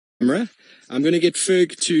camera. I'm going to get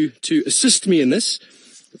Ferg to assist me in this.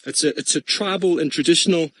 It's a tribal and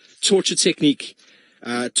traditional torture technique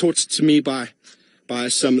taught to me by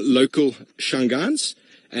some local Shangans,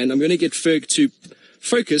 and I'm going to get Ferg to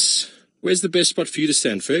focus. Where's the best spot for you to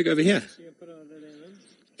stand, Ferg? Over here.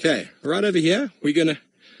 Okay, right over here.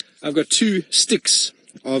 I've got 2 sticks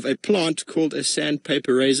of a plant called a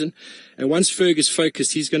sandpaper raisin, and once Ferg is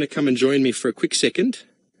focused, he's going to come and join me for a quick second,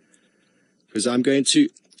 because I'm going to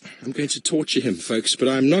torture him, folks, but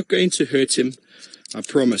I'm not going to hurt him, I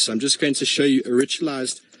promise. I'm just going to show you a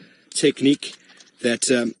ritualized technique that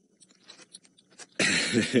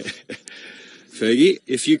Fergie,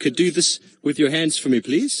 if you could do this with your hands for me,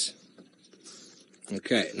 please.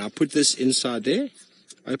 Okay, now put this inside there.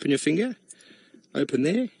 Open your finger. Open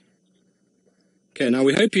there. Okay, now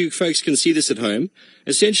we hope you folks can see this at home.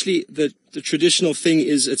 Essentially, the traditional thing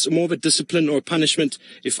is it's more of a discipline or a punishment.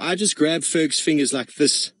 If I just grab Ferg's fingers like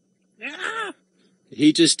this,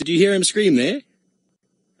 did you hear him scream there?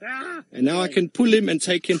 And now I can pull him and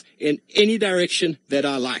take him in any direction that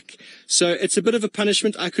I like. So it's a bit of a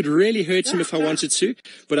punishment. I could really hurt him if I wanted to,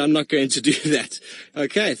 but I'm not going to do that.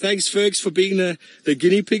 Okay, thanks, Fergs, for being the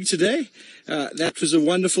guinea pig today. That was a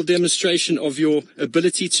wonderful demonstration of your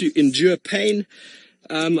ability to endure pain.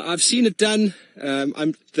 I've seen it done.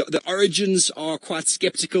 The origins are quite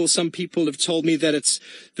skeptical. Some people have told me that it's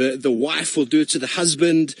the wife will do it to the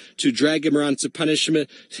husband to drag him around to punish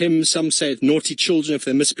him. Some say it's naughty children. If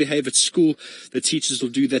they misbehave at school, the teachers will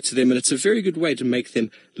do that to them. And it's a very good way to make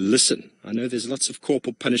them listen. I know there's lots of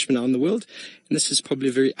corporal punishment out in the world, and this is probably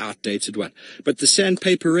a very outdated one. But the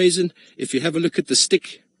sandpaper raisin, if you have a look at the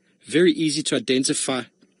stick, very easy to identify.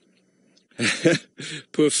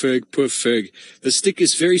 Poor Ferg, poor Ferg. The stick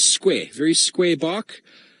is very square bark,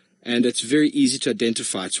 and it's very easy to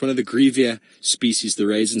identify. It's one of the Grevia species, the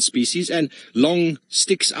raisin species, and long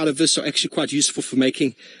sticks out of this are actually quite useful for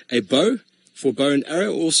making a bow, for bow and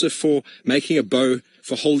arrow, also for making a bow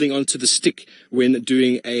for holding onto the stick when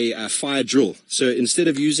doing a fire drill. So instead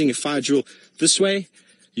of using a fire drill this way,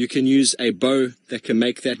 you can use a bow that can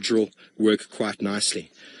make that drill work quite nicely.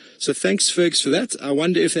 So thanks, Fergs, for that. I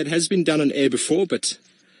wonder if that has been done on air before, but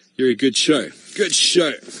you're a good show. Good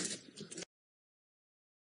show.